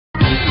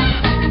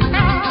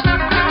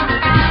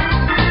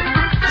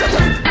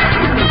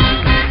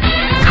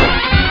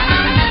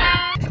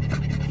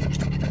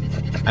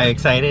Are you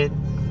excited?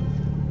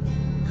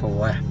 For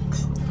what?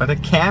 For the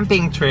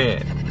camping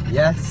trip.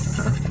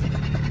 Yes.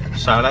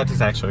 Charlotte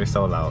is actually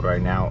so loud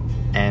right now,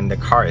 and the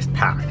car is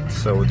packed,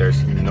 so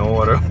there's no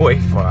other way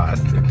for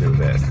us to do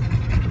this.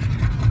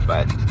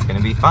 But it's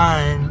gonna be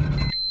fun.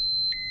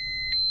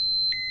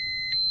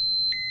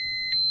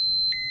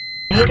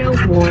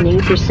 Tornado warning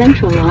for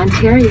Central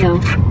Ontario.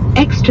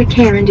 Extra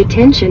care and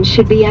attention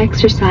should be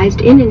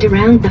exercised in and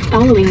around the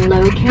following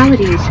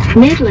localities: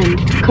 Midland,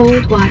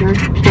 Coldwater,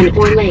 and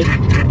Orr Lake.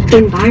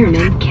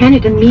 Environment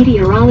Canada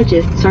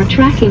meteorologists are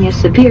tracking a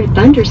severe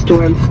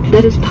thunderstorm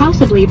that is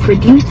possibly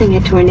producing a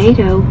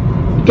tornado.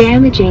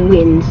 Damaging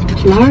winds,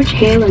 large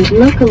hail, and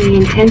locally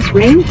intense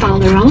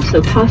rainfall are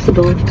also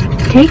possible.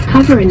 Take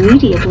cover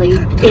immediately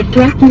if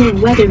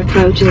threatening weather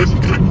approaches.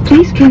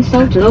 Please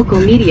consult local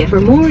media for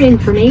more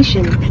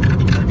information.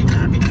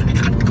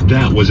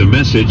 That was a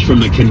message from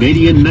the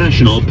Canadian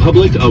National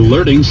Public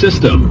Alerting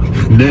System.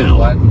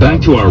 Now, back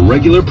to our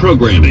regular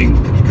programming.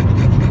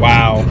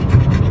 Wow.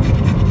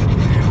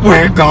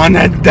 We're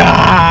gonna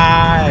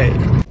die!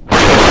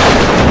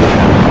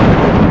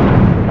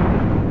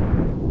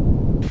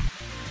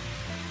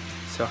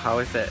 So how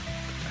is it?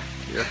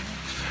 Your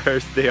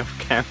first day of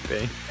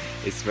camping?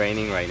 It's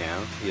raining right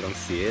now. You don't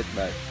see it,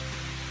 but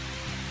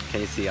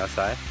can you see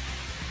outside?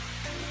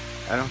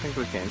 I don't think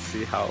we can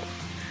see how.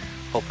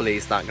 Hopefully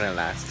it's not gonna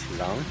last too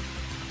long.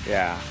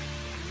 Yeah.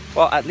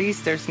 Well, at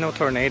least there's no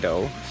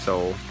tornado,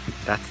 so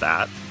that's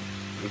that.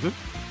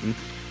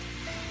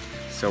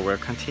 So we'll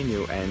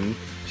continue and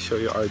show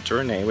you our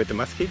journey with the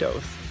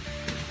mosquitoes,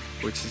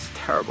 which is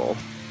terrible,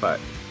 but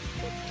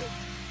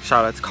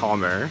Charlotte's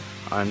calmer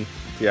on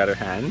the other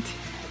hand.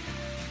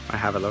 I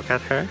have a look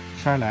at her.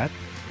 Charlotte,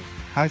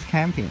 how's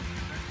camping?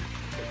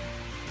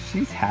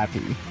 She's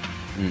happy.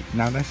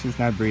 Now that she's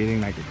not breathing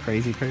like a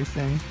crazy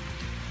person.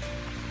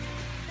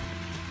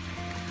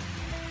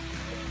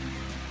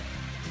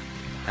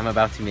 I'm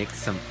about to make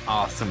some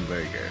awesome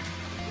burger.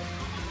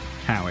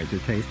 Can't wait to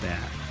taste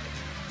that.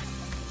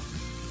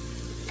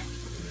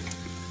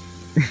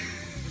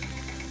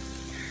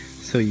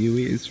 So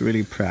Huey is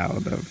really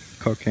proud of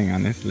cooking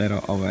on his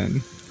little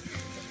oven.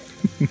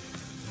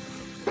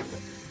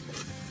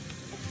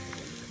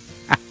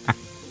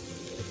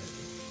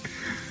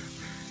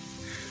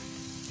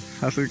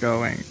 How's it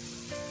going?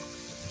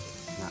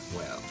 Not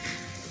well.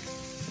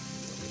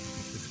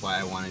 That's why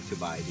I wanted to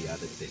buy the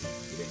other thing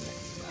you didn't let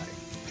me buy.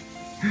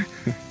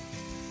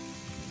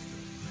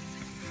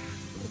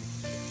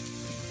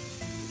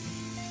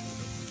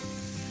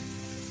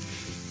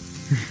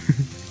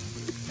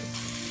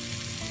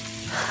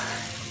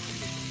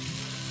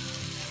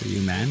 So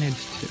you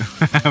managed to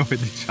with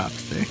the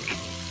chopstick.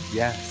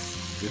 Yes,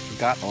 we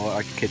forgot all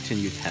our kitchen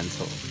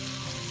utensils.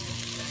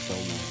 So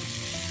much.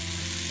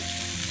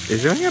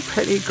 You're doing a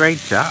pretty great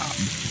job.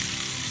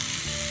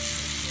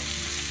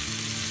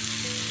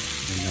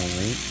 You know,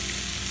 right?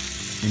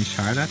 And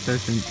Charlotte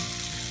doesn't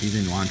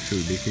even want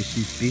food because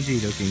she's busy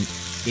looking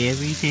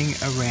everything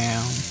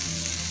around.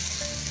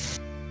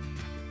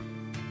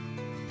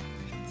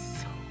 It's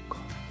so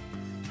cold.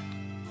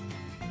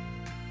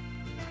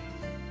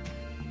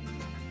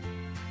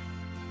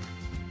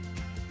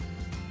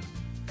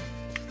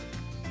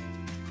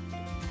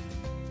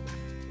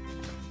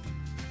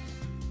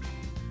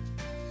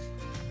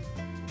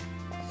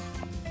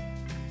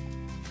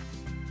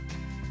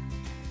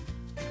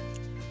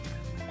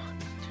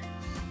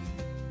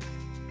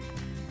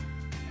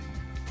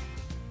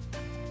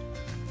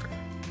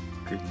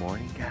 Good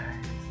morning,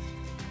 guys.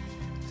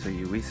 So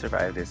we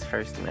survived this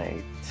first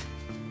night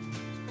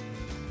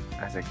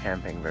as a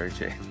camping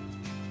virgin.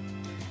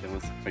 It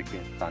was a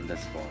freaking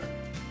thunderstorm.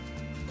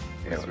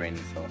 It was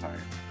raining so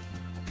hard.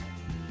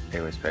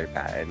 It was very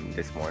bad, and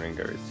this morning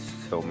there was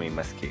so many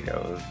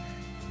mosquitoes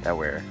that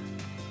were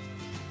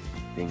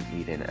being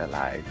eaten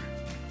alive.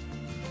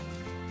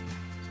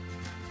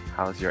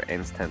 How's your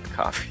instant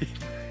coffee?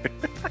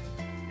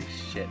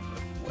 Shit,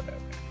 but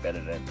whatever.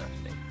 Better than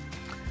nothing.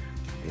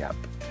 Yep.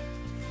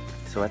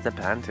 So what's the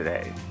plan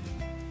today?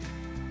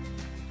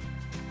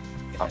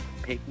 Have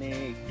a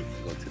picnic,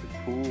 go to the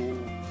pool.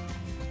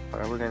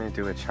 What are we gonna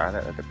do with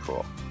Charlotte at the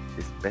pool?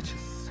 This bitch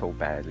is so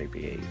badly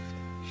behaved.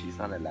 She's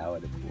not allowed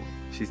at the pool.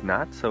 She's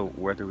not? So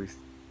where do we...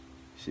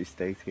 She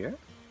stays here?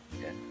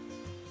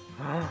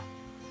 Yeah.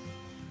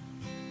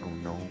 Oh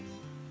no.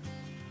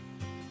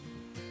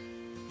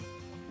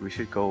 We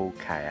should go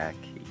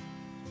kayaking.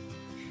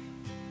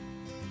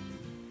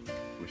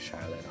 With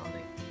Charlotte on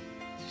it.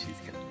 She's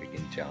gonna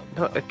freaking jump.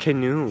 No, a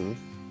canoe.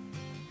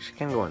 She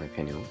can go on a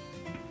canoe,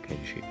 can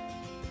she?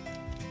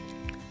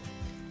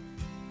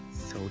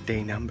 So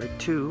day number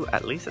 2,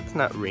 at least it's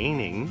not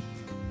raining.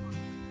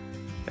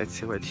 Let's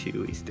see what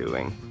Huey's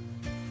doing.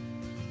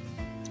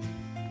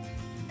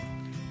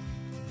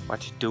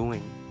 What you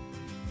doing?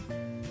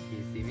 Can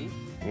you see me?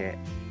 Yeah.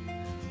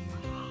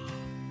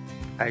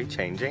 Are you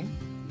changing?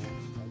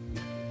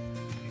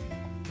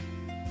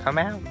 Come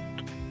out.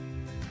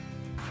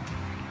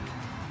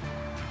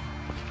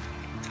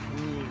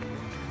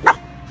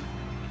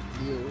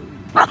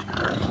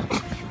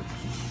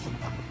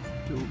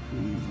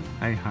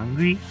 Are you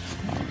hungry?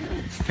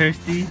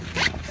 Thirsty?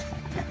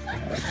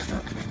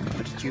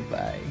 What did you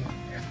buy?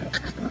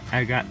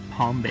 I got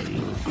Palm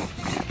Bay.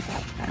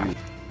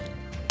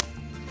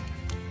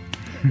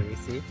 Can we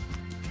see?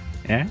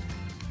 Yeah?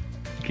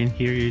 I can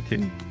hear you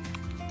too.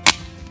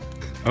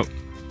 Oh.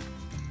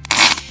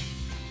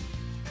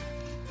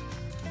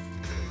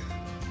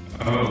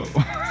 Oh.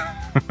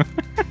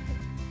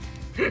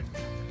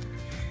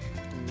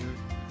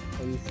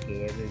 I'm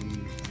scared of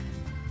you.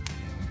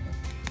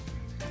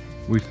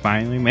 We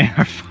finally made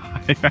our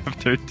 5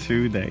 after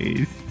 2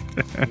 days.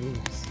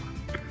 Oops.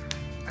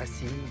 I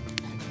see.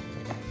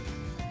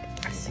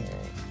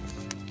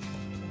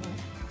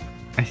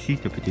 I see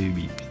the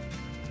baby.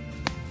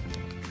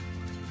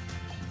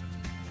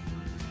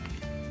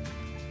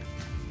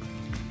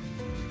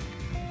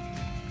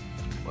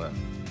 What?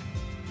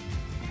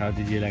 How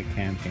did you like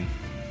camping?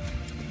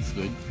 It's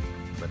good,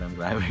 but I'm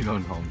glad we're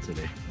going home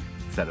today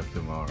instead of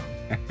tomorrow.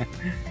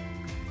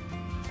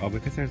 Oh,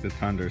 because there's a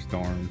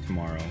thunderstorm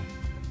tomorrow.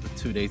 The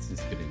 2 days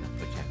is good enough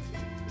for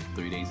camping.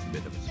 3 days is a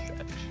bit of a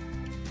stretch.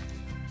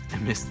 I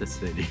miss the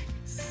city.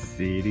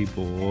 City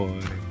boy.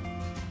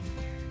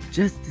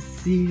 Just a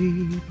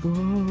city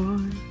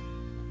boy.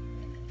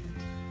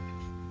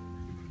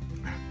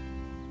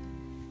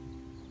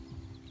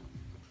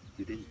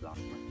 You didn't vlog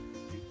much.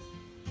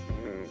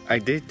 I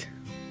did.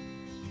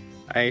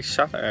 I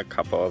shot a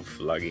couple of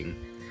vlogging.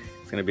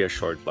 It's gonna be a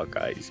short vlog,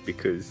 guys,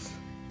 because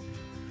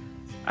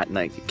at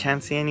night you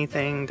can't see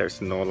anything. There's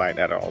no light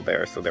at all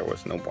there, so there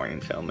was no point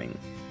in filming.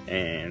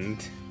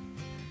 And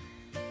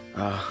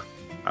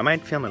I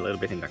might film a little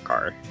bit in the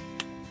car.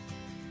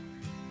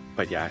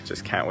 But yeah, I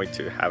just can't wait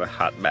to have a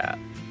hot bath.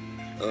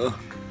 Ugh.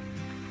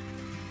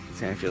 It's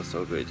gonna feel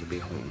so good to be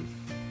home.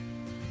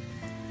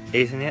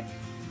 Isn't it?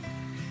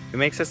 It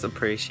makes us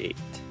appreciate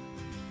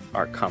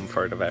our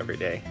comfort of every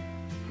day.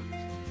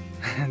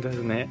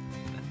 Doesn't it?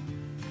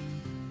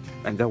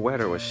 And the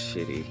weather was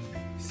shitty.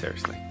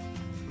 Seriously.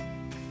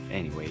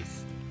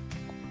 Anyways.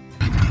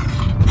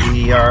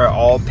 We are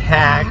all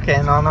packed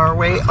and on our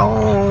way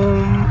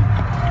home.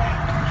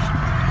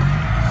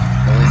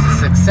 It was a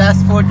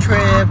successful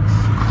trip.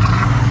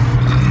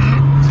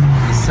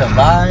 We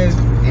survived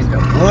in the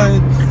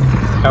woods.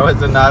 There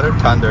was another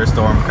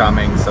thunderstorm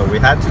coming, so we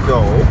had to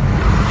go.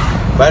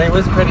 But it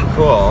was pretty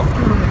cool.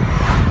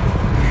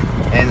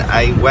 And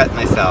I wet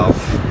myself.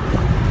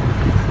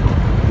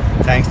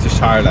 Thanks to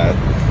Charlotte.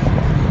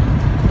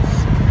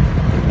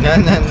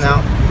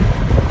 No.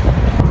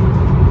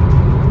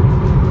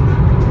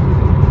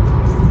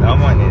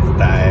 Someone is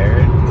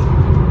tired.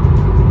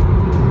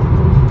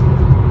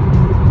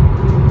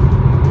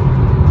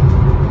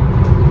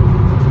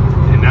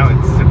 And now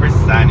it's super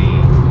sunny.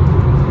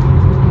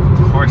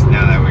 Of course,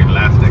 now that we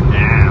left the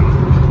camp.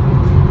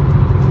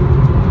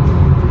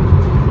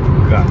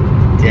 God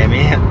damn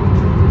it.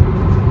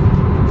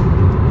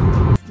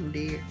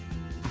 Dear.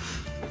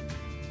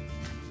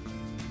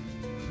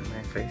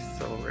 My face is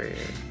so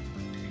red.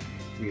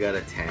 You got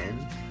a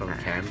tan from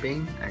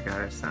camping? I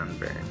got a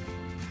sunburn.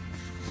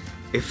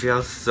 It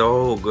feels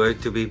so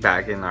good to be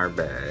back in our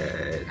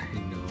bed. I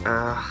know.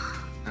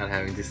 Not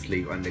having to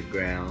sleep on the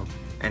ground.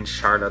 And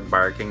Charlotte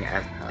barking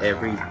at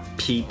every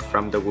peep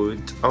from the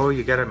woods. Oh,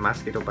 you got a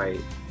mosquito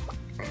bite.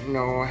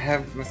 No, I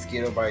have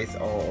mosquito bites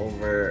all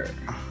over.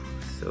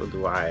 So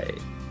do I.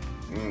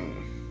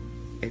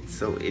 It's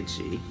so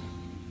itchy.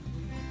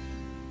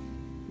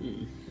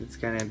 It's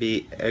gonna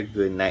be a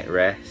good night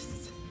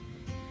rest.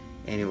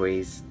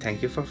 Anyways,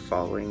 thank you for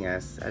following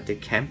us at the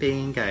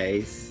camping,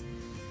 guys.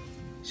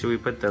 Should we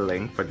put the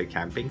link for the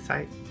camping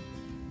site?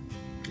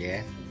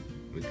 Yeah,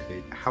 we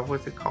could. How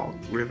was it called?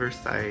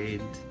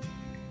 Riverside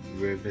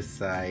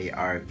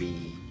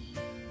RV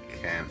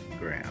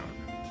campground.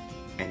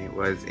 And it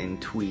was in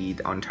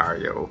Tweed,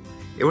 Ontario.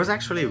 It was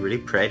actually really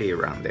pretty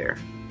around there.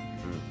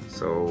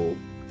 So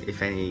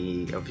if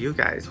any of you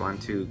guys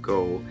want to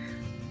go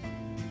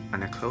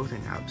on a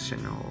clothing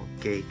optional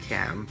gay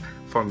camp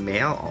for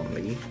male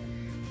only,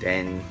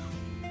 then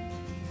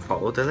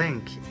follow the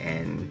link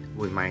and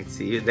we might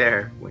see you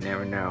there. We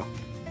never know.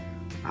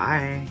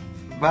 Bye.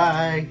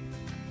 Bye.